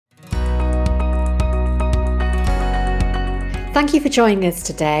Thank you for joining us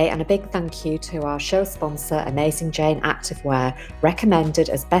today, and a big thank you to our show sponsor, Amazing Jane Activewear, recommended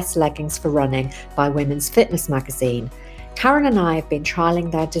as best leggings for running by Women's Fitness magazine. Karen and I have been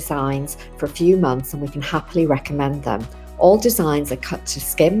trialling their designs for a few months and we can happily recommend them. All designs are cut to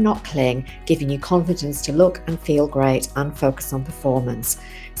skim, not cling, giving you confidence to look and feel great and focus on performance.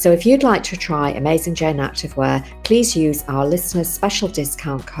 So if you'd like to try Amazing Jane Activewear, please use our listeners' special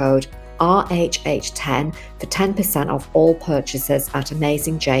discount code RHH10 for 10% off all purchases at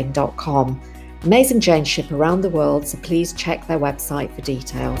AmazingJane.com. Amazing Jane ship around the world, so please check their website for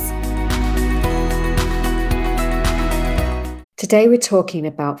details. Today we're talking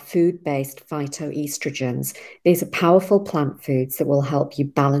about food-based phytoestrogens. These are powerful plant foods that will help you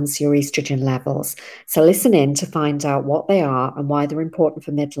balance your estrogen levels. So listen in to find out what they are and why they're important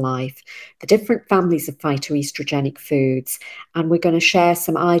for midlife, the different families of phytoestrogenic foods, and we're going to share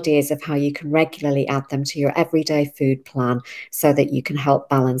some ideas of how you can regularly add them to your everyday food plan so that you can help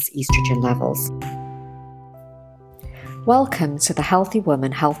balance estrogen levels. Welcome to the Healthy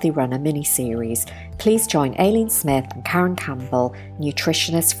Woman, Healthy Runner mini-series. Please join Aileen Smith and Karen Campbell,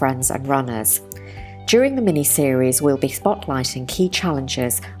 nutritionists, friends and runners. During the mini-series, we'll be spotlighting key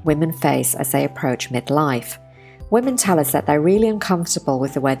challenges women face as they approach midlife. Women tell us that they're really uncomfortable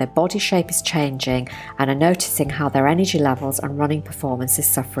with the way their body shape is changing and are noticing how their energy levels and running performance is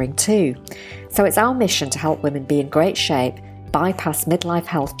suffering too. So it's our mission to help women be in great shape, bypass midlife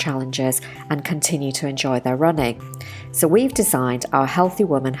health challenges and continue to enjoy their running. So we've designed our Healthy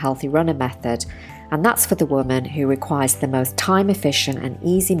Woman, Healthy Runner method, and that's for the woman who requires the most time-efficient and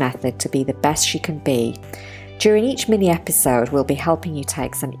easy method to be the best she can be. During each mini episode, we'll be helping you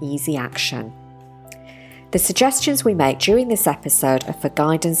take some easy action. The suggestions we make during this episode are for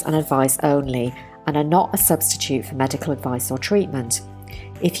guidance and advice only and are not a substitute for medical advice or treatment.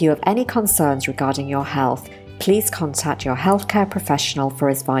 If you have any concerns regarding your health, please contact your healthcare professional for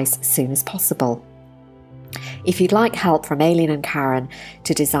advice as soon as possible. If you'd like help from Aileen and Karen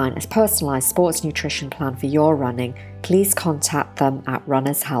to design a personalised sports nutrition plan for your running, please contact them at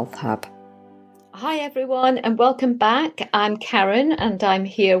Runners Health Hub. Hi everyone and welcome back. I'm Karen and I'm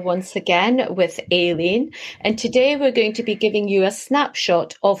here once again with Aileen, and today we're going to be giving you a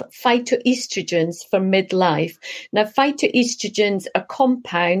snapshot of phytoestrogens for midlife. Now, phytoestrogens are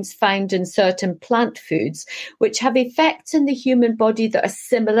compounds found in certain plant foods which have effects in the human body that are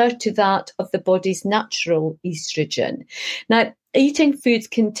similar to that of the body's natural estrogen. Now, eating foods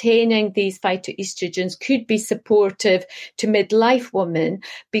containing these phytoestrogens could be supportive to midlife women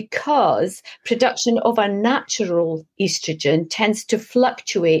because production of our natural estrogen tends to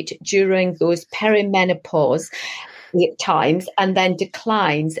fluctuate during those perimenopause times and then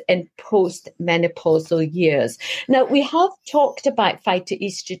declines in post-menopausal years. Now, we have talked about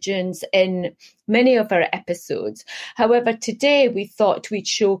phytoestrogens in many of our episodes. However, today we thought we'd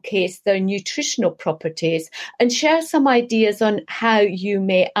showcase their nutritional properties and share some ideas on how you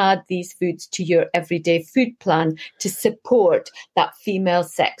may add these foods to your everyday food plan to support that female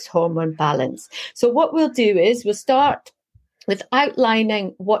sex hormone balance. So what we'll do is we'll start with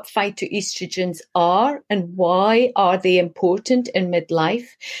outlining what phytoestrogens are and why are they important in midlife.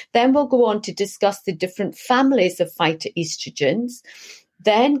 Then we'll go on to discuss the different families of phytoestrogens,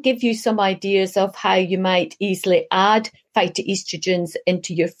 then give you some ideas of how you might easily add phytoestrogens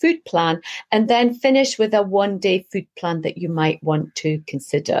into your food plan, and then finish with a one-day food plan that you might want to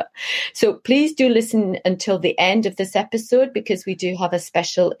consider. So please do listen until the end of this episode because we do have a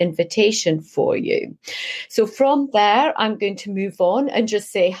special invitation for you. So from there, I'm going to move on and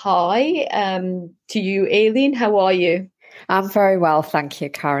just say hi to you, Aileen. How are you? I'm very well, thank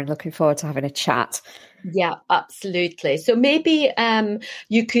you, Karen. Looking forward to having a chat. Yeah, absolutely. So maybe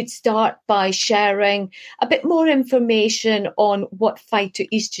you could start by sharing a bit more information on what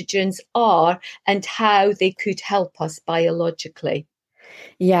phytoestrogens are and how they could help us biologically.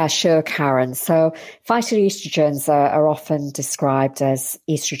 Yeah, sure, Karen. So phytoestrogens are often described as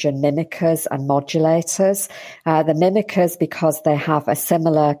estrogen mimickers and modulators. The mimickers because they have a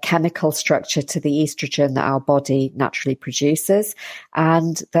similar chemical structure to the estrogen that our body naturally produces.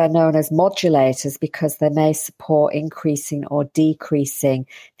 And they're known as modulators because they may support increasing or decreasing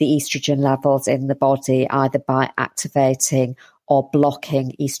the estrogen levels in the body, either by activating or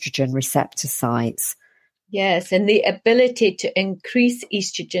blocking estrogen receptor sites. Yes, and the ability to increase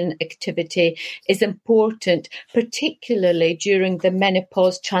estrogen activity is important, particularly during the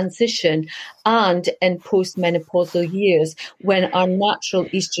menopause transition and in postmenopausal years when our natural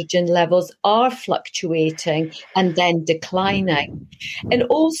estrogen levels are fluctuating and then declining. And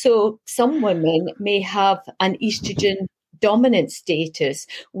also, some women may have an estrogen dominant status,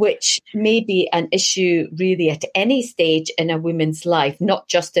 which may be an issue really at any stage in a woman's life, not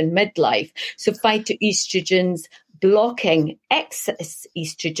just in midlife. So phytoestrogens blocking excess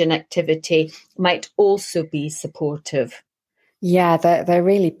estrogen activity might also be supportive. Yeah, they're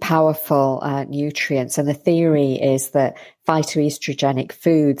really powerful nutrients. And the theory is that phytoestrogenic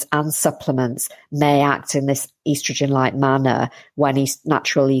foods and supplements may act in this estrogen-like manner when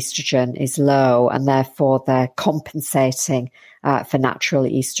natural estrogen is low, and therefore they're compensating for natural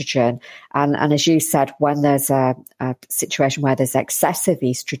estrogen. And as you said, when there's a situation where there's excessive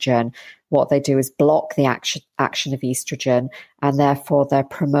estrogen, what they do is block the action of estrogen, and therefore they're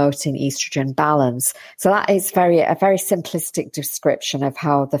promoting estrogen balance. So that is a very simplistic description of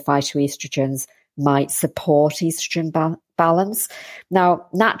how the phytoestrogens might support estrogen balance. Now,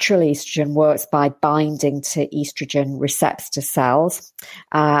 natural estrogen works by binding to estrogen receptor cells,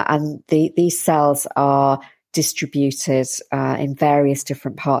 and these cells are distributed in various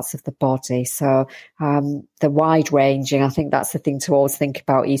different parts of the body. So the wide ranging, I think that's the thing to always think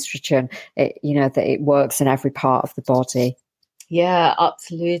about estrogen, that it works in every part of the body. Yeah,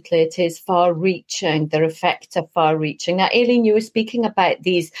 absolutely. It is far-reaching. Their effects are far-reaching. Now, Aileen, you were speaking about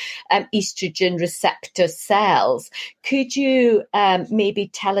these estrogen receptor cells. Could you maybe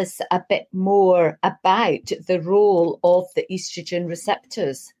tell us a bit more about the role of the estrogen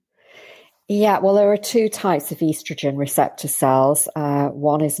receptors? Yeah, well, there are two types of estrogen receptor cells.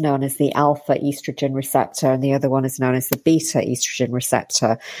 One is known as the alpha estrogen receptor, and the other one is known as the beta estrogen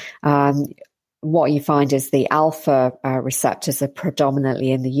receptor. What you find is the alpha receptors are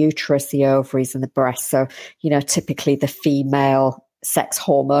predominantly in the uterus, the ovaries, and the breast. So, typically the female sex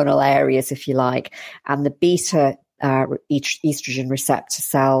hormonal areas, if you like, and the beta estrogen receptor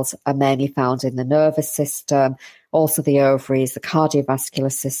cells are mainly found in the nervous system, also the ovaries, the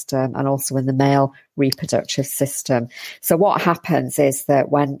cardiovascular system, and also in the male reproductive system. So what happens is that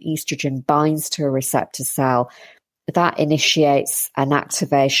when estrogen binds to a receptor cell, that initiates an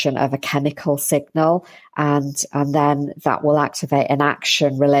activation of a chemical signal, and then that will activate an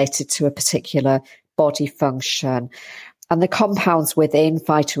action related to a particular body function. And the compounds within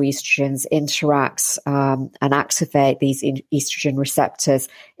phytoestrogens interact and activate these estrogen receptors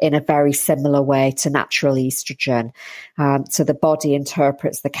in a very similar way to natural estrogen. So the body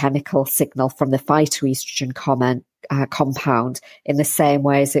interprets the chemical signal from the phytoestrogen compound in the same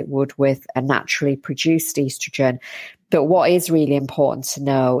way as it would with a naturally produced estrogen. But what is really important to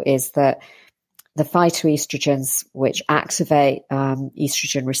know is that the phytoestrogens, which activate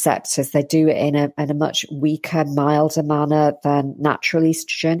estrogen receptors, they do it in a much weaker, milder manner than natural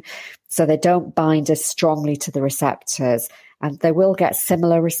estrogen. So they don't bind as strongly to the receptors, and they will get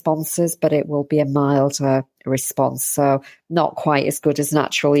similar responses, but it will be a milder response. So not quite as good as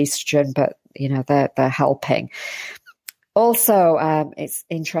natural estrogen, but they're helping. Also, it's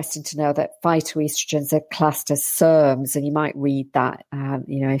interesting to know that phytoestrogens are classed as SERMs, and you might read that,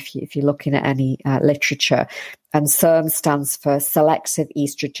 if you're looking at any literature. And SERM stands for Selective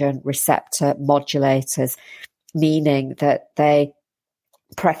Estrogen Receptor Modulators, meaning that they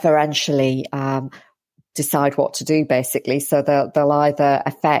preferentially decide what to do, basically. So they'll either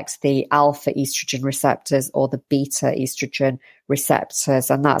affect the alpha estrogen receptors or the beta estrogen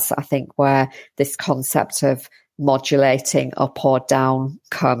receptors, and that's, I think, where this concept of modulating up or down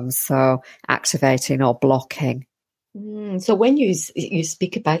comes, so activating or blocking. So when you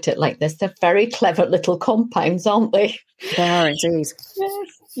speak about it like this, they're very clever little compounds, aren't they? They are indeed. Yes.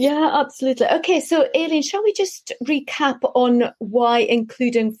 Yeah, absolutely. Okay, so Aileen, shall we just recap on why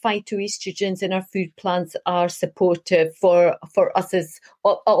including phytoestrogens in our food plans are supportive for us as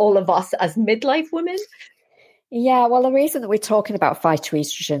all of us as midlife women? Yeah, well, the reason that we're talking about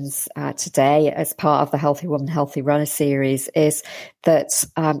phytoestrogens today as part of the Healthy Woman, Healthy Runner series is that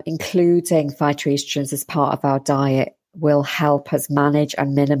including phytoestrogens as part of our diet will help us manage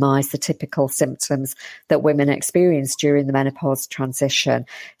and minimize the typical symptoms that women experience during the menopause transition.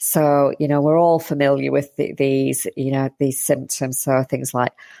 So, we're all familiar with these symptoms. So things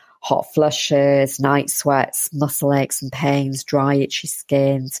like hot flushes, night sweats, muscle aches and pains, dry, itchy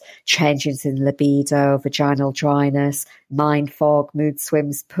skins, changes in libido, vaginal dryness, mind fog, mood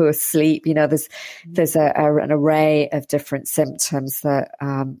swings, poor sleep. There's an array of different symptoms that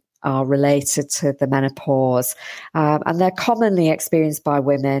are related to the menopause. And they're commonly experienced by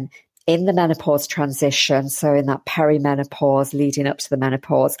women in the menopause transition, so in that perimenopause leading up to the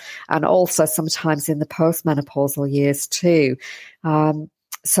menopause, and also sometimes in the postmenopausal years too.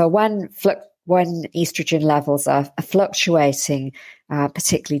 So when estrogen levels are fluctuating,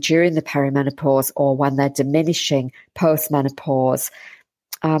 particularly during the perimenopause or when they're diminishing postmenopause,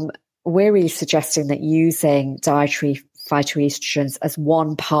 we're really suggesting that using dietary phytoestrogens as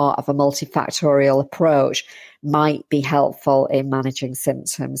one part of a multifactorial approach might be helpful in managing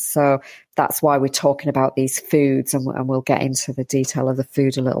symptoms. So that's why we're talking about these foods, and we'll get into the detail of the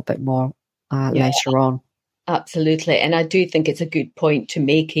food a little bit more later on. Absolutely. And I do think it's a good point to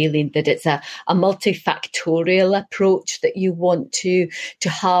make, Aileen, that it's a multifactorial approach that you want to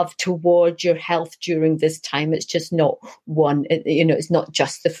have towards your health during this time. It's just not one, it's not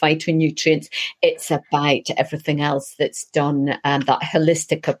just the phytonutrients. It's about everything else that's done, and that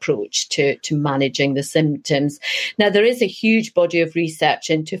holistic approach to managing the symptoms. Now, there is a huge body of research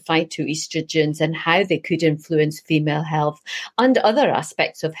into phytoestrogens and how they could influence female health and other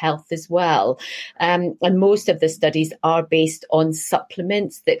aspects of health as well. And most of the studies are based on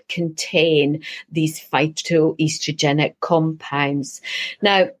supplements that contain these phytoestrogenic compounds.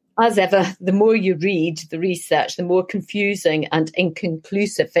 Now, as ever, the more you read the research, the more confusing and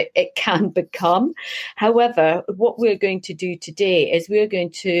inconclusive it can become. However, what we're going to do today is we're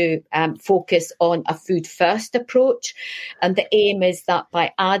going to focus on a food first approach. And the aim is that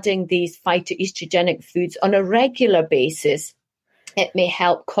by adding these phytoestrogenic foods on a regular basis, it may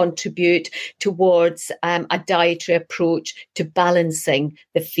help contribute towards a dietary approach to balancing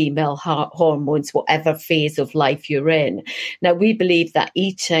the female hormones, whatever phase of life you're in. Now, we believe that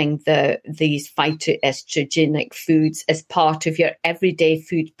eating these phytoestrogenic foods as part of your everyday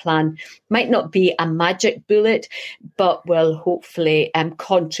food plan might not be a magic bullet, but will hopefully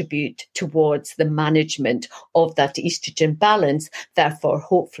contribute towards the management of that estrogen balance. Therefore,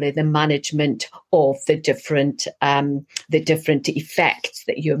 hopefully, the management of the different effects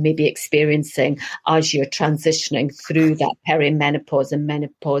that you're maybe experiencing as you're transitioning through that perimenopause and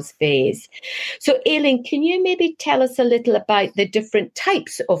menopause phase. So, Aileen, can you maybe tell us a little about the different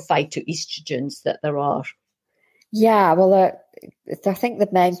types of phytoestrogens that there are? Yeah, well, I think the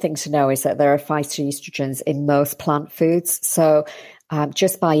main thing to know is that there are phytoestrogens in most plant foods. So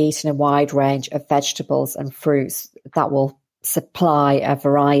just by eating a wide range of vegetables and fruits, that will supply a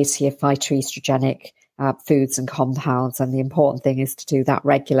variety of phytoestrogenic foods and compounds, and the important thing is to do that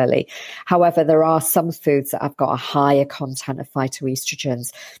regularly. However, there are some foods that have got a higher content of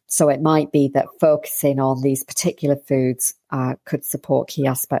phytoestrogens, so it might be that focusing on these particular foods could support key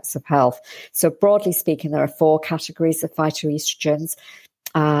aspects of health. So broadly speaking, there are 4 categories of phytoestrogens,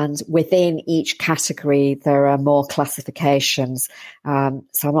 and within each category, there are more classifications. So I'm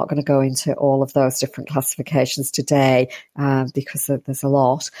not going to go into all of those different classifications today because there's a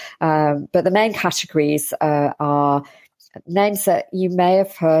lot. But the main categories are names that you may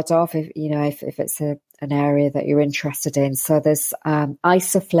have heard of, if it's an area that you're interested in. So there's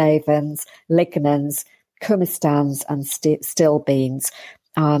isoflavones, lignans, coumestans, and stilbenes.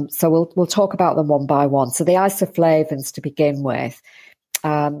 So we'll talk about them one by one. So the isoflavones, to begin with.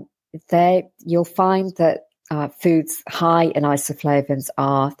 You'll find that foods high in isoflavones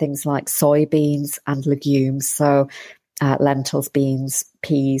are things like soybeans and legumes, so lentils, beans,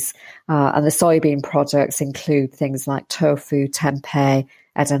 peas, and the soybean products include things like tofu, tempeh,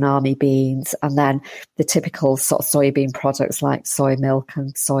 edamame beans, and then the typical sort of soybean products like soy milk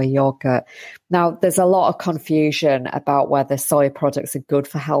and soy yogurt. Now, there's a lot of confusion about whether soy products are good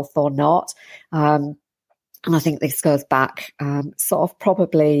for health or not. And I think this goes back sort of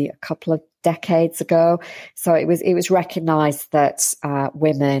probably a couple of decades ago. So it was recognised that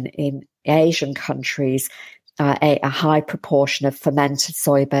women in Asian countries ate a high proportion of fermented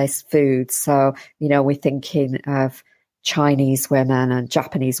soy-based foods. So, we're thinking of Chinese women and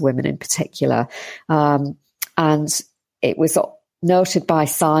Japanese women in particular. And it was noted by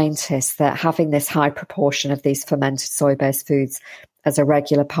scientists that having this high proportion of these fermented soy-based foods as a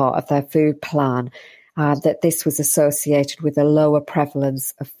regular part of their food plan, that this was associated with a lower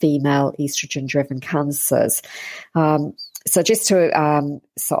prevalence of female estrogen-driven cancers. So just to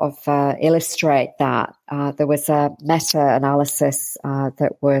illustrate that, there was a meta-analysis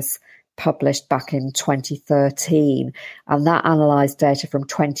that was published back in 2013, and that analysed data from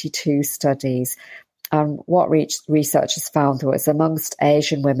 22 studies. What researchers found was amongst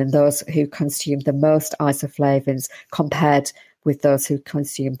Asian women, those who consumed the most isoflavones compared with those who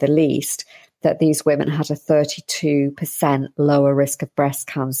consumed the least, that these women had a 32% lower risk of breast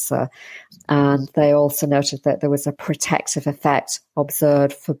cancer. And they also noted that there was a protective effect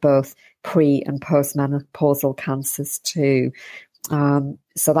observed for both pre- and postmenopausal cancers too.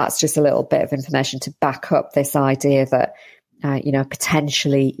 So that's just a little bit of information to back up this idea that,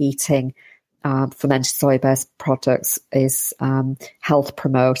 potentially eating fermented soy-based products is health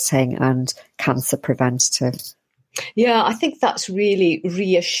promoting and cancer preventative. Yeah, I think that's really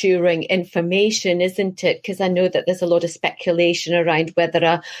reassuring information, isn't it? Because I know that there's a lot of speculation around whether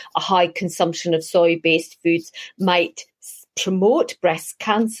a high consumption of soy-based foods might promote breast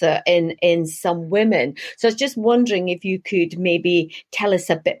cancer in some women. So I was just wondering if you could maybe tell us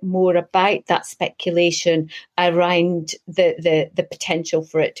a bit more about that speculation around the potential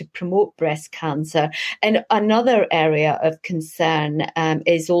for it to promote breast cancer. And another area of concern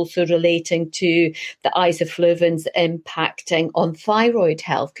is also relating to the isoflavones impacting on thyroid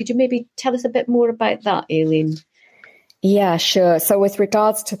health. Could you maybe tell us a bit more about that, Aileen? Yeah, sure. So with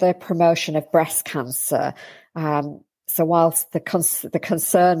regards to the promotion of breast cancer, so whilst the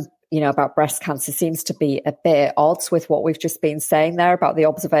concern, about breast cancer seems to be a bit at odds with what we've just been saying there about the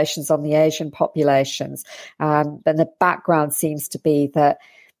observations on the Asian populations, then the background seems to be that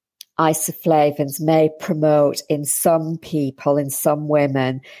isoflavones may promote in some people, in some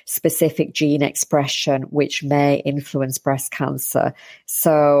women, specific gene expression, which may influence breast cancer.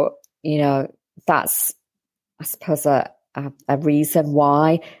 So, that's, I suppose, a reason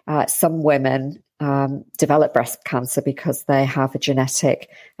why some women develop breast cancer, because they have a genetic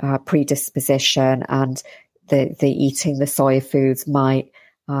predisposition, and the eating the soy foods might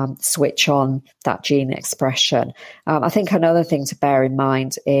switch on that gene expression. I think another thing to bear in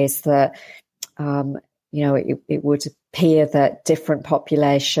mind is that it would appear that different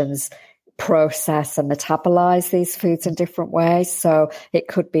populations process and metabolize these foods in different ways. So it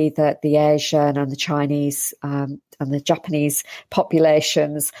could be that the Asian and the Chinese and the Japanese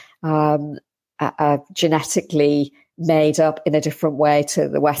populations are genetically made up in a different way to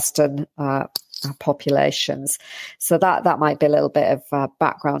the Western populations. So that might be a little bit of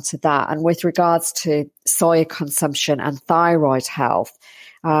background to that. And with regards to soy consumption and thyroid health,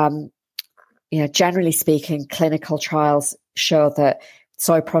 generally speaking, clinical trials show that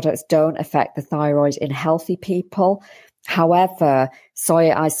soy products don't affect the thyroid in healthy people. However,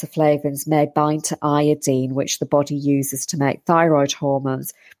 soy isoflavones may bind to iodine, which the body uses to make thyroid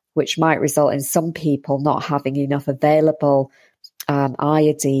hormones, which might result in some people not having enough available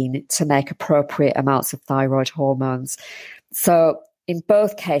iodine to make appropriate amounts of thyroid hormones. So in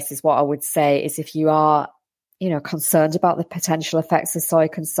both cases, what I would say is, if you are, concerned about the potential effects of soy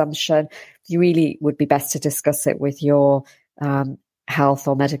consumption, you really would be best to discuss it with your health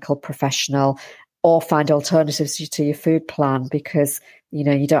or medical professional, or find alternatives to your food plan, because,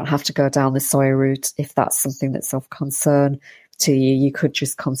 you don't have to go down the soy route if that's something that's of concern to you. You could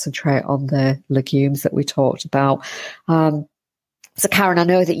just concentrate on the legumes that we talked about. So Karen, I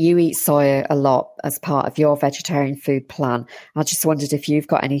know that you eat soy a lot as part of your vegetarian food plan. I just wondered if you've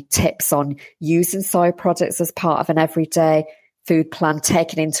got any tips on using soy products as part of an everyday food plan,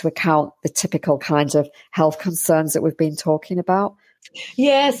 taking into account the typical kind of health concerns that we've been talking about.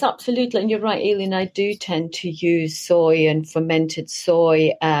 Yes, absolutely. And you're right, Aileen, I do tend to use soy and fermented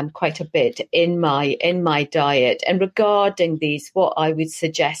soy quite a bit in my diet. And regarding these, what I would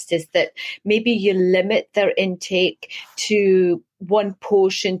suggest is that maybe you limit their intake to one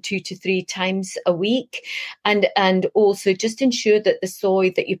portion 2 to 3 times a week, and also just ensure that the soy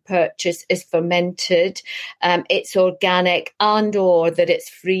that you purchase is fermented, it's organic, and or that it's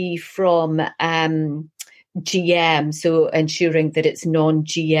free from GM, so ensuring that it's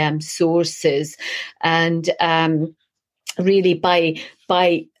non-GM sources. And really by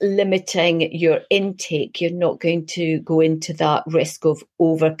limiting your intake, you're not going to go into that risk of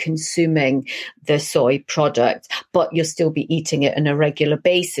over consuming the soy product, but you'll still be eating it on a regular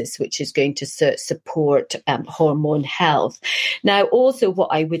basis, which is going to support hormone health. Now, also what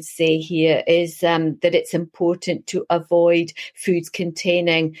I would say here is that it's important to avoid foods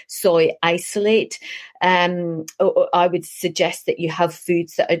containing soy isolate. I would suggest that you have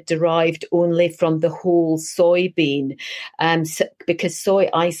foods that are derived only from the whole soybean, because soy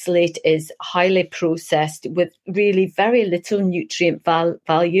isolate is highly processed with really very little nutrient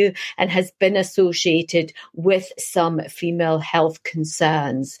value, and has been associated with some female health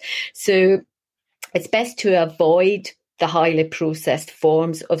concerns. So it's best to avoid the highly processed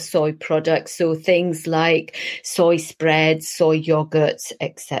forms of soy products, so things like soy spreads, soy yogurts,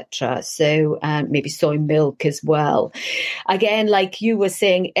 etc. So maybe soy milk as well. Again, like you were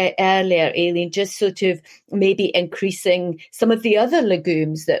saying earlier, Aileen, just sort of maybe increasing some of the other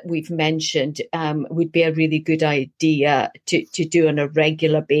legumes that we've mentioned would be a really good idea to do on a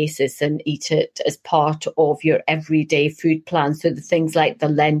regular basis and eat it as part of your everyday food plan. So the things like the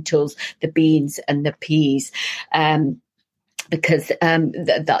lentils, the beans and the peas. Because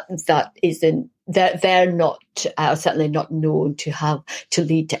that isn't they're not certainly not known to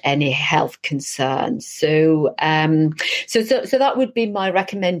lead to any health concerns. So that would be my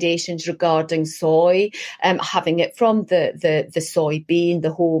recommendations regarding soy. Having it from the soybean,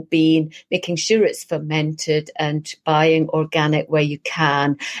 the whole bean, making sure it's fermented, and buying organic where you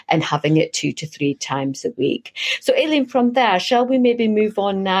can, and having it 2 to 3 times a week. So, Aileen, from there, shall we maybe move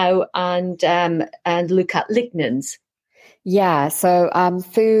on now and look at lignans? Yeah, so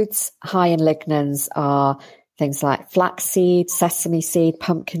foods high in lignans are things like flaxseed, sesame seed,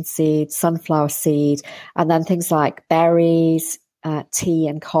 pumpkin seed, sunflower seed, and then things like berries, tea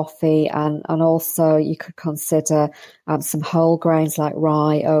and coffee, and also you could consider some whole grains like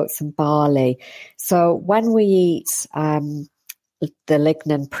rye, oats and barley. So when we eat the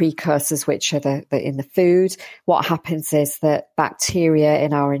lignan precursors, which are in the food, what happens is that bacteria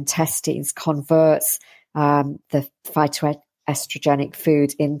in our intestines converts the phytoestrogenic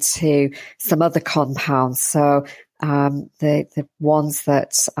food into some other compounds. So the ones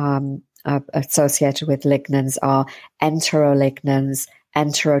that are associated with lignans are enterolignans,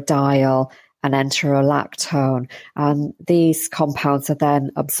 enterodiol, and enterolactone. And these compounds are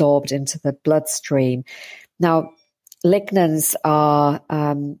then absorbed into the bloodstream. Now, lignans are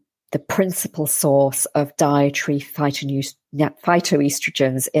the principal source of dietary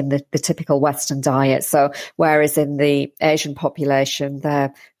phytoestrogens in the typical Western diet. So whereas in the Asian population,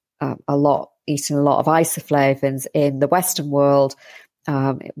 they're eating a lot of isoflavones, in the Western world,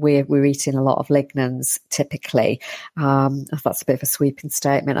 we're eating a lot of lignans typically. That's a bit of a sweeping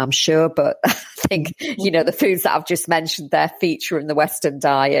statement, I'm sure, but I think, the foods that I've just mentioned there feature in the Western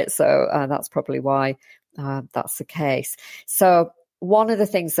diet. So that's probably why that's the case. So one of the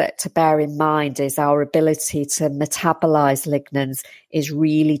things that to bear in mind is our ability to metabolize lignans is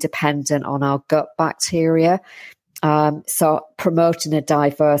really dependent on our gut bacteria. So promoting a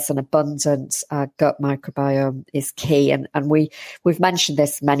diverse and abundant gut microbiome is key. And we've mentioned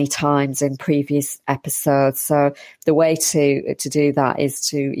this many times in previous episodes. So the way to do that is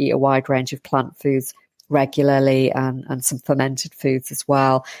to eat a wide range of plant foods regularly, and some fermented foods as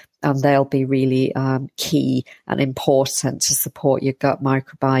well. And they'll be really key and important to support your gut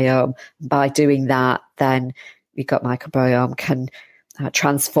microbiome. By doing that, then your gut microbiome can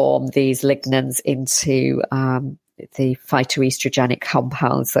transform these lignans into the phytoestrogenic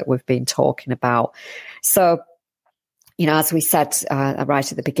compounds that we've been talking about. So, as we said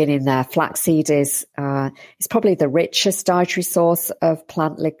right at the beginning there, flaxseed is probably the richest dietary source of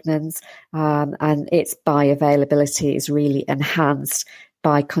plant lignans, and its bioavailability is really enhanced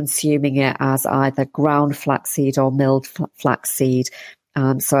by consuming it as either ground flaxseed or milled flaxseed.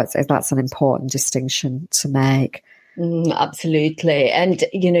 So that's an important distinction to make. Absolutely. And,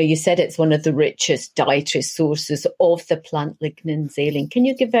 you said it's one of the richest dietary sources of the plant lignans, Aileen. Can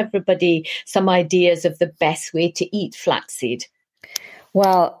you give everybody some ideas of the best way to eat flaxseed?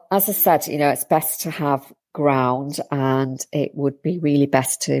 Well, as I said, it's best to have ground, and it would be really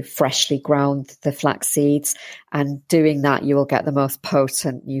best to freshly ground the flax seeds, and doing that you will get the most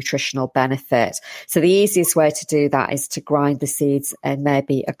potent nutritional benefit. So the easiest way to do that is to grind the seeds in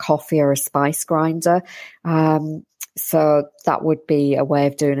maybe a coffee or a spice grinder. So that would be a way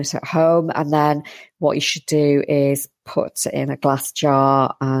of doing it at home. And then what you should do is put it in a glass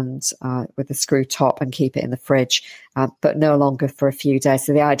jar and with a screw top, and keep it in the fridge, but no longer for a few days.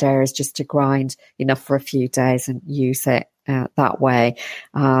 So the idea is just to grind enough for a few days and use it that way.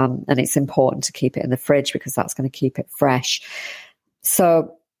 And it's important to keep it in the fridge because that's going to keep it fresh.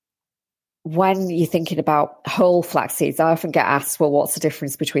 So when you're thinking about whole flax seeds, I often get asked, well, what's the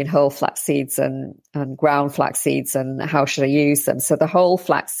difference between whole flax seeds and ground flax seeds, and how should I use them? So the whole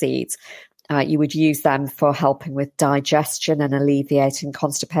flax seeds, you would use them for helping with digestion and alleviating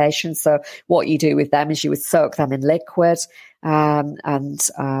constipation. So what you do with them is you would soak them in liquid, and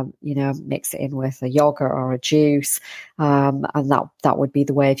mix it in with a yogurt or a juice. And that would be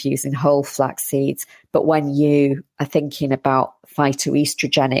the way of using whole flax seeds. But when you are thinking about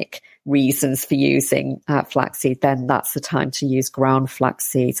phytoestrogenic reasons for using flaxseed, then that's the time to use ground flax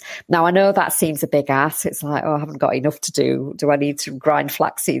seeds. Now, I know that seems a big ask. It's like, I haven't got enough to do. Do I need to grind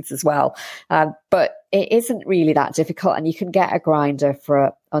flax seeds as well? But it isn't really that difficult, and you can get a grinder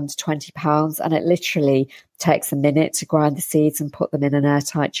for under £20, and it literally takes a minute to grind the seeds and put them in an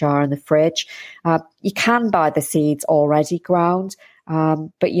airtight jar in the fridge. You can buy the seeds already ground,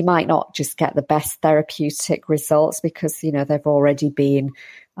 but you might not just get the best therapeutic results because, they've already been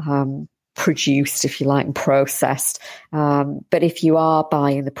produced, if you like, and processed. But if you are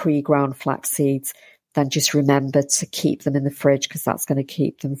buying the pre-ground flax seeds, then just remember to keep them in the fridge because that's going to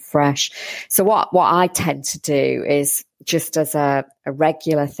keep them fresh. So what I tend to do is just as a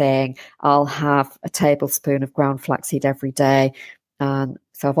regular thing, I'll have a tablespoon of ground flaxseed every day.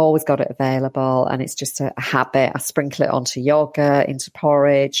 So I've always got it available, and it's just a habit. I sprinkle it onto yogurt, into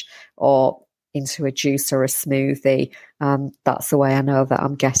porridge, or into a juice or a smoothie. That's the way I know that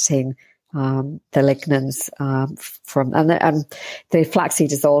I'm getting the lignans from, and the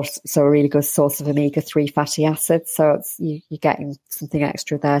flaxseed is also a really good source of omega-3 fatty acids, so you're getting something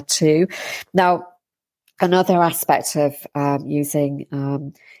extra there too. Now, another aspect of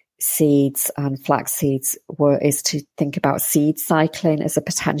using seeds and flax seeds is to think about seed cycling as a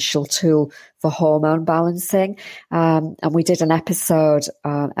potential tool for hormone balancing. And we did an episode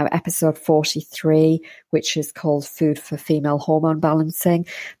 43, which is called Food for Female Hormone Balancing.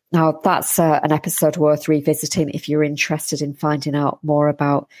 Now, that's an episode worth revisiting if you're interested in finding out more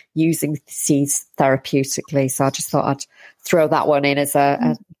about using seeds therapeutically. So I just thought I'd throw that one in as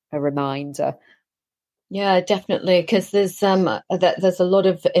a reminder. Yeah, definitely, because there's a lot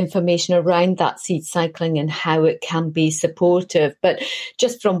of information around that seed cycling and how it can be supportive. But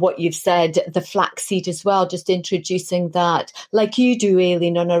just from what you've said, the flaxseed as well, just introducing that, like you do,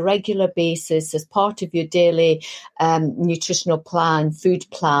 Aileen, on a regular basis as part of your daily nutritional plan, food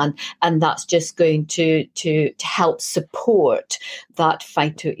plan, and that's just going to help support that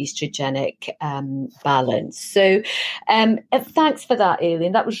phytoestrogenic balance. So, thanks for that,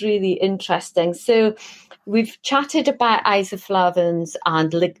 Aileen. That was really interesting. So, we've chatted about isoflavones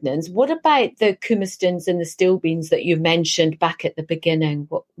and lignans. What about the coumestans and the stilbenes that you mentioned back at the beginning?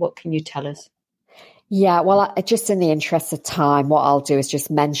 What can you tell us? Yeah, well, just in the interest of time, what I'll do is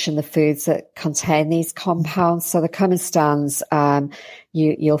just mention the foods that contain these compounds. So the coumestans,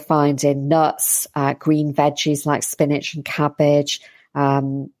 you'll find in nuts, green veggies like spinach and cabbage,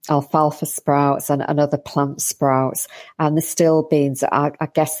 alfalfa sprouts and other plant sprouts. And the stilbenes, I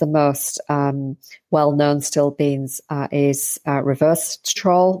guess the most well-known stilbenes is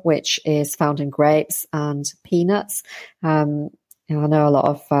resveratrol, which is found in grapes and peanuts. I know a lot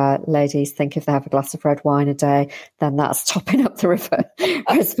of ladies think if they have a glass of red wine a day, then that's topping up the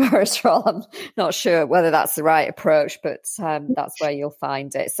resveratrol. I'm not sure whether that's the right approach, but that's where you'll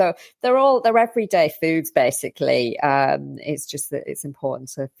find it. So they're everyday foods, basically. It's just that it's important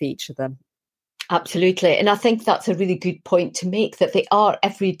to feature them. Absolutely. And I think that's a really good point to make, that they are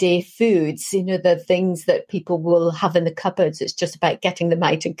everyday foods, the things that people will have in the cupboards. It's just about getting them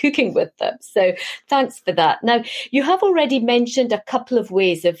out and cooking with them. So thanks for that. Now, you have already mentioned a couple of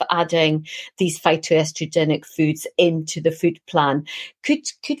ways of adding these phytoestrogenic foods into the food plan. Could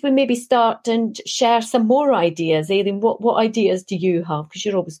we maybe start and share some more ideas? Aileen, what ideas do you have? Because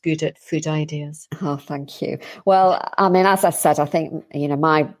you're always good at food ideas. Oh, thank you. Well, I mean, as I said, I think,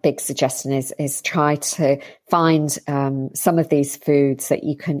 my big suggestion is try to find some of these foods that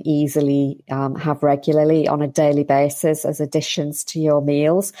you can easily have regularly on a daily basis as additions to your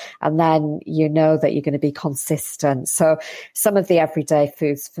meals. And then you know that you're going to be consistent. So some of the everyday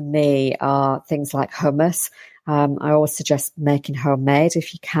foods for me are things like hummus. I always suggest making homemade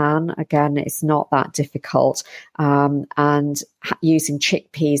if you can. Again, it's not that difficult. And using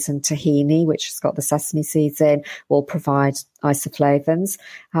chickpeas and tahini, which has got the sesame seeds in, will provide isoflavones.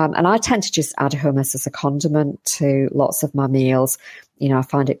 And I tend to just add hummus as a condiment to lots of my meals. I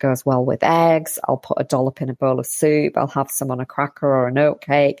find it goes well with eggs. I'll put a dollop in a bowl of soup. I'll have some on a cracker or an oat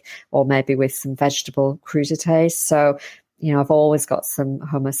cake, or maybe with some vegetable crudités. So, I've always got some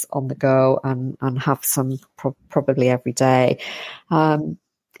hummus on the go and have some probably every day. And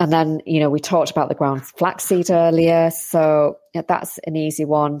then, we talked about the ground flaxseed earlier. So that's an easy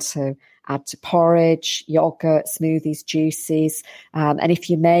one to add to porridge, yogurt, smoothies, juices. And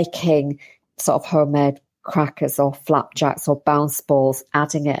if you're making sort of homemade crackers or flapjacks or bounce balls,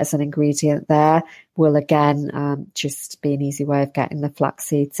 adding it as an ingredient there will again just be an easy way of getting the flax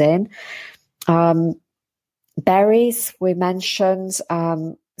seeds in. Berries we mentioned.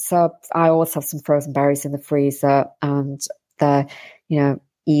 So I always have some frozen berries in the freezer, and they're,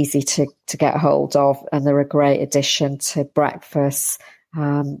 easy to get hold of, and they're a great addition to breakfast,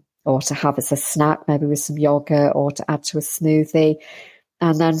 or to have as a snack, maybe with some yogurt, or to add to a smoothie.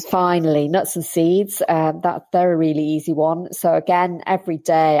 And then finally, nuts and seeds, they're a really easy one. So again, every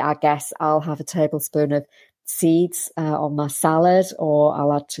day, I guess I'll have a tablespoon of seeds on my salad, or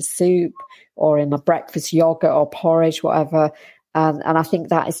I'll add to soup, or in my breakfast yogurt or porridge, whatever. And I think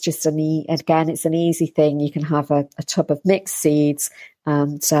that is just it's an easy thing. You can have a tub of mixed seeds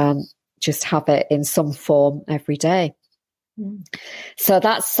and just have it in some form every day. So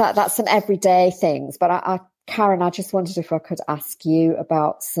that's some everyday things. But Karen, I just wondered if I could ask you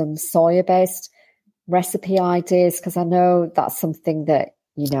about some soya-based recipe ideas? Because I know that's something that,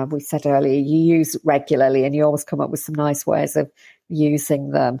 we said earlier, you use regularly and you always come up with some nice ways of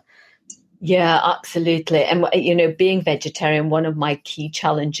using them. Yeah, absolutely. And, being vegetarian, one of my key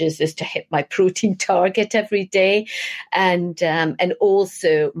challenges is to hit my protein target every day. And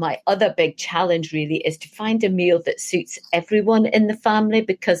also my other big challenge really is to find a meal that suits everyone in the family,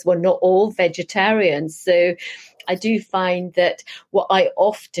 because we're not all vegetarians. So I do find that what I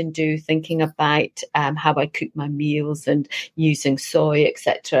often do, thinking about how I cook my meals and using soy,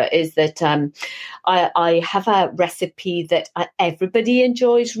 etc., is that I have a recipe that everybody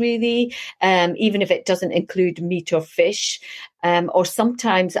enjoys, really, even if it doesn't include meat or fish. Or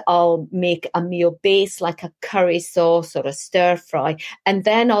sometimes I'll make a meal base like a curry sauce or a stir fry, and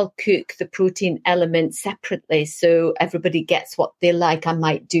then I'll cook the protein element separately so everybody gets what they like. I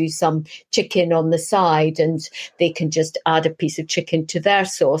might do some chicken on the side and they can just add a piece of chicken to their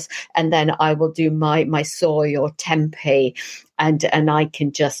sauce, and then I will do my soy or tempeh, and I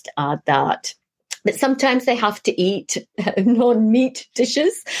can just add that. But sometimes they have to eat non-meat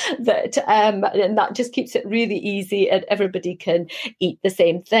dishes, and that just keeps it really easy, and everybody can eat the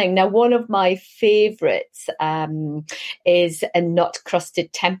same thing. Now, one of my favourites is a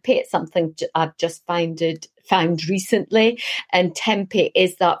nut-crusted tempeh. It's something I've just found recently, and tempeh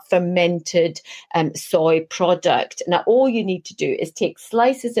is that fermented soy product. Now, all you need to do is take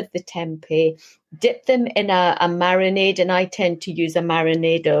slices of the tempeh, dip them in a marinade, and I tend to use a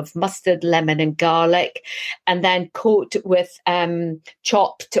marinade of mustard, lemon, and garlic, and then coat with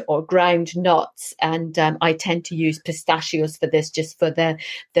chopped or ground nuts. And I tend to use pistachios for this, just for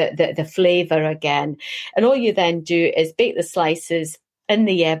the flavour again. And all you then do is bake the slices in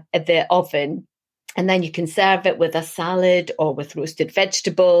the oven. And then you can serve it with a salad or with roasted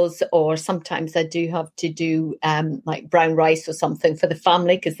vegetables, or sometimes I do have to do like brown rice or something for the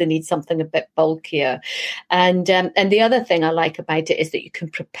family because they need something a bit bulkier. And the other thing I like about it is that you can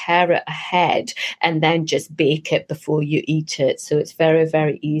prepare it ahead and then just bake it before you eat it. So it's very,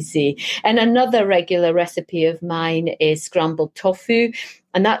 very easy. And another regular recipe of mine is scrambled tofu.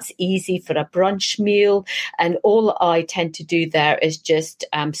 And that's easy for a brunch meal. And all I tend to do there is just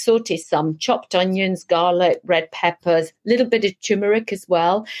saute some chopped onions, garlic, red peppers, a little bit of turmeric as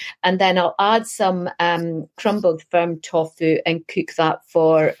well. And then I'll add some crumbled firm tofu and cook that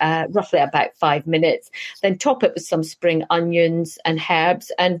for roughly about 5 minutes. Then top it with some spring onions and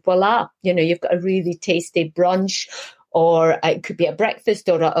herbs, and voila, you've got a really tasty brunch, or it could be a breakfast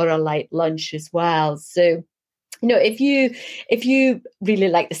or a light lunch as well. So, if you really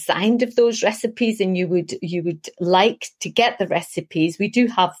like the sound of those recipes and you would like to get the recipes, we do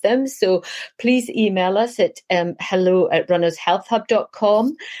have them. So please email us at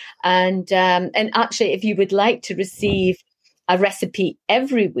hello@runnershealthhub.com. And actually, if you would like to receive a recipe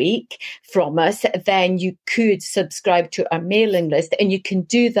every week from us, then you could subscribe to our mailing list, and you can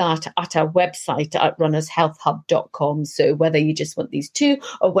do that at our website at runnershealthhub.com. So whether you just want these two,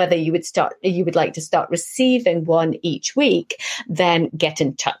 or whether you would like to start receiving one each week, then get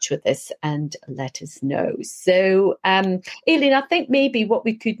in touch with us and let us know. So, Aileen, I think maybe what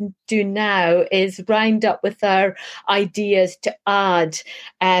we could do now is round up with our ideas to add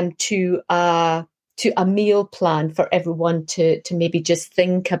to a meal plan for everyone to maybe just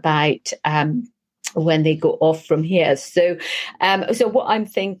think about when they go off from here. So what I'm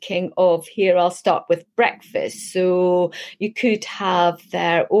thinking of here, I'll start with breakfast. So you could have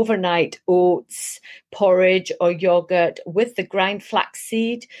their overnight oats, porridge or yogurt with the ground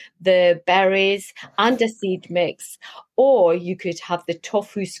flaxseed, the berries and a seed mix. Or you could have the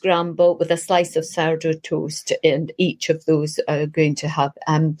tofu scramble with a slice of sourdough toast, and each of those are going to have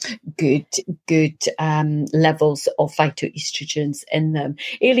good levels of phytoestrogens in them.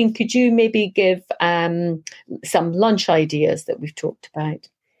 Aileen, could you maybe give some lunch ideas that we've talked about?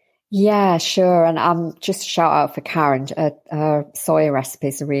 Yeah, sure. And just a shout out for Karen. Her soya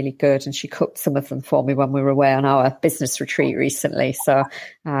recipes are really good, and she cooked some of them for me when we were away on our business retreat recently. So,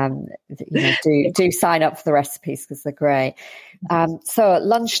 do sign up for the recipes because they're great. So at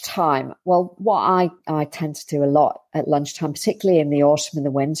lunchtime, well, what I tend to do a lot at lunchtime, particularly in the autumn and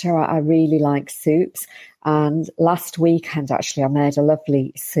the winter, I really like soups. And last weekend, actually, I made a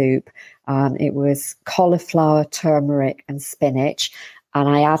lovely soup. It was cauliflower, turmeric, and spinach. And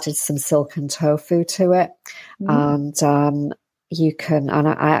I added some silken tofu to it. And you can, and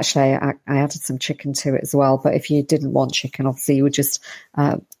I added some chicken to it as well. But if you didn't want chicken, obviously you would just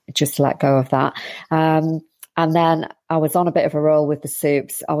let go of that. And then I was on a bit of a roll with the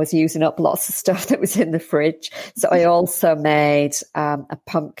soups. I was using up lots of stuff that was in the fridge. So I also made a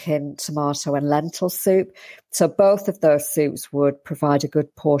pumpkin, tomato and lentil soup. So both of those soups would provide a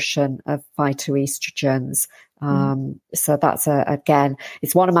good portion of phytoestrogens. So that's, again,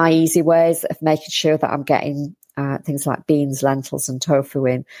 it's one of my easy ways of making sure that I'm getting things like beans, lentils and tofu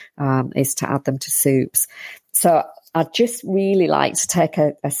in, is to add them to soups. So I'd just really like to take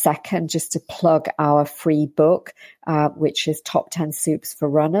a second just to plug our free book, which is Top 10 Soups for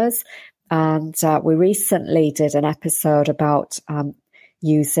Runners. And we recently did an episode about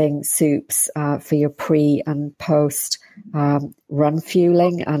using soups for your pre and post run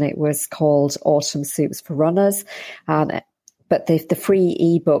fueling, and it was called Autumn Soups for Runners. But the free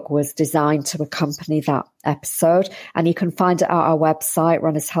ebook was designed to accompany that episode, and you can find it at our website,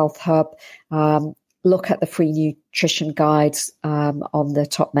 Runners Health Hub. Look at the free nutrition guides on the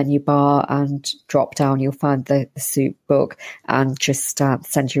top menu bar and drop down. You'll find the soup book, and just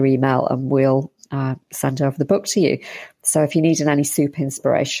send your email and we'll send over the book to you. So if you need any soup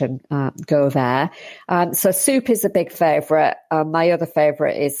inspiration, go there. So soup is a big favourite. My other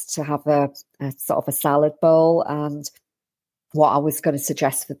favourite is to have a sort of a salad bowl. And what I was going to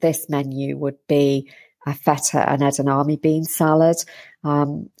suggest for this menu would be a feta and edamame bean salad.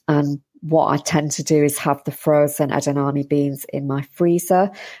 And what I tend to do is have the frozen edamame beans in my freezer.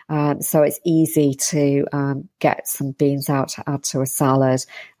 So it's easy to get some beans out to add to a salad.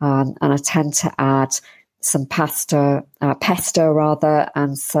 And I tend to add some pesto,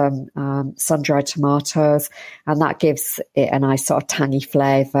 and some sun-dried tomatoes. And that gives it a nice sort of tangy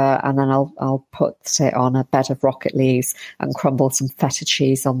flavour. And then I'll put it on a bed of rocket leaves and crumble some feta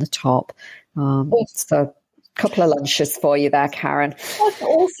cheese on the top. So couple of lunches for you there, Karen. That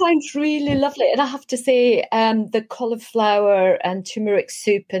all sounds really lovely. And I have to say, the cauliflower and turmeric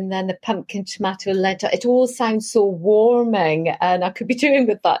soup and then the pumpkin, tomato, lentil, it all sounds so warming, and I could be doing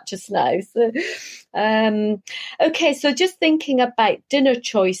with that just now. So, okay, so just thinking about dinner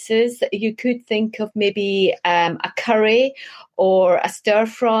choices, you could think of maybe a curry or a stir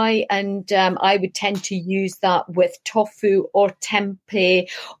fry, and I would tend to use that with tofu or tempeh,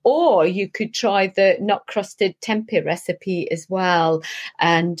 or you could try the nut crusted tempeh recipe as well,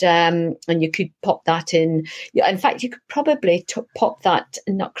 and you could pop that in. In fact, you could probably pop that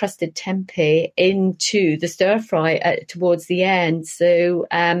nut crusted tempeh into the stir fry towards the end. So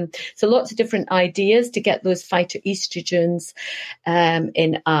lots of different ideas to get those phytoestrogens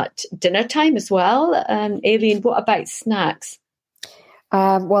in at dinner time as well. Aileen, what about snacks?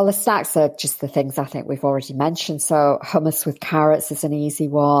 Well, the snacks are just the things I think we've already mentioned. So hummus with carrots is an easy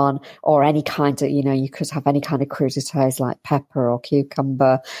one, or any kind of, you could have any kind of crudités like pepper or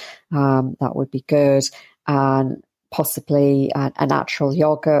cucumber. That would be good. And possibly a natural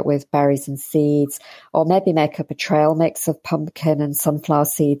yogurt with berries and seeds, or maybe make up a trail mix of pumpkin and sunflower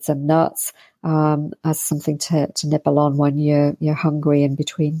seeds and nuts, as something to nibble on when you're hungry in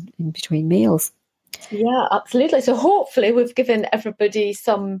between meals. Yeah, absolutely. So hopefully we've given everybody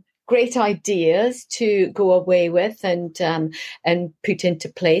some great ideas to go away with and put into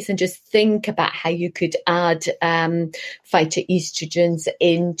place, and just think about how you could add phytoestrogens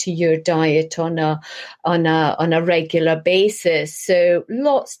into your diet on a regular basis. So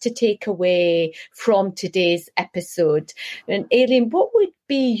lots to take away from today's episode. And Aileen, what would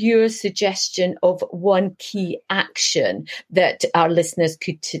be your suggestion of one key action that our listeners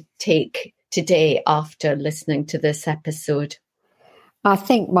could take today after listening to this episode? I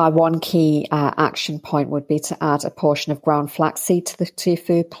think my one key action point would be to add a portion of ground flaxseed to your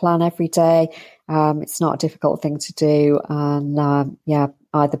food plan every day. It's not a difficult thing to do. And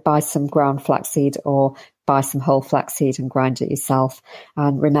either buy some ground flaxseed or buy some whole flaxseed and grind it yourself.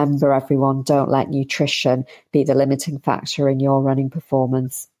 And remember, everyone, don't let nutrition be the limiting factor in your running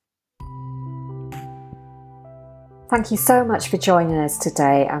performance. Thank you so much for joining us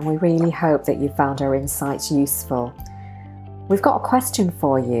today, and we really hope that you found our insights useful. We've got a question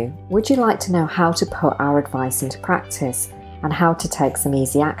for you. Would you like to know how to put our advice into practice and how to take some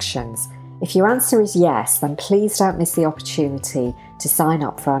easy actions? If your answer is yes, then please don't miss the opportunity to sign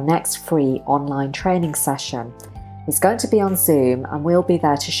up for our next free online training session. It's going to be on Zoom, and we'll be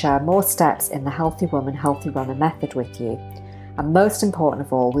there to share more steps in the Healthy Woman, Healthy Runner method with you. And most important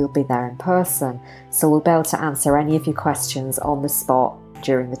of all, we'll be there in person, so we'll be able to answer any of your questions on the spot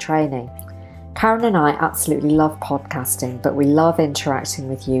during the training. Karen and I absolutely love podcasting, but we love interacting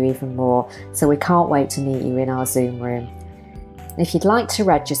with you even more, so we can't wait to meet you in our Zoom room. If you'd like to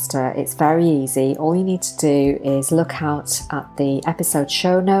register, it's very easy. All you need to do is look out at the episode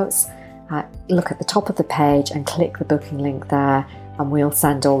show notes, look at the top of the page and click the booking link there, and we'll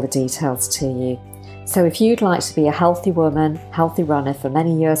send all the details to you. So if you'd like to be a healthy woman, healthy runner for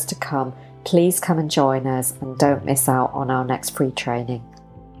many years to come, please come and join us and don't miss out on our next free training.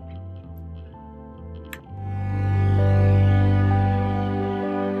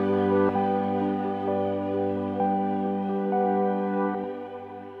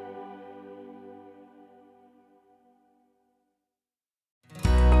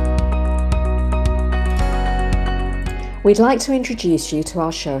 We'd like to introduce you to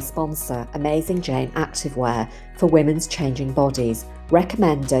our show sponsor, Amazing Jane Activewear for women's changing bodies,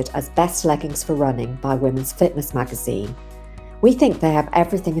 recommended as best leggings for running by Women's Fitness magazine. We think they have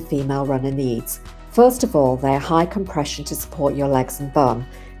everything a female runner needs. First of all, they are high compression to support your legs and bum.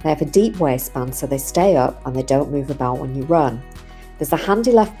 They have a deep waistband so they stay up and they don't move about when you run. There's a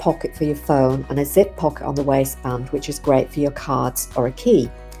handy left pocket for your phone and a zip pocket on the waistband, which is great for your cards or a key.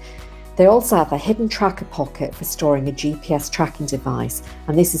 They also have a hidden tracker pocket for storing a GPS tracking device,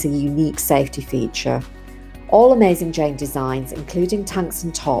 and this is a unique safety feature. All Amazing Jane designs, including tanks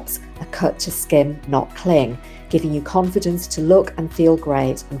and tops, are cut to skim, not cling, giving you confidence to look and feel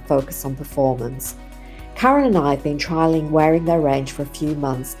great and focus on performance. Karen and I have been trialling wearing their range for a few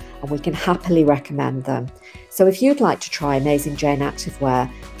months, and we can happily recommend them. So if you'd like to try Amazing Jane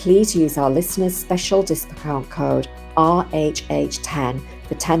Activewear, please use our listeners' special discount code RHH10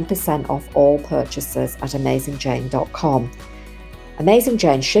 for 10% off all purchases at AmazingJane.com. Amazing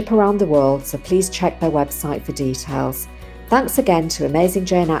Jane ship around the world, so please check their website for details. Thanks again to Amazing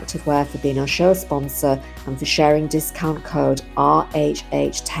Jane Activewear for being our show sponsor and for sharing discount code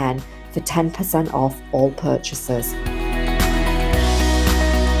RHH10 for 10% off all purchases.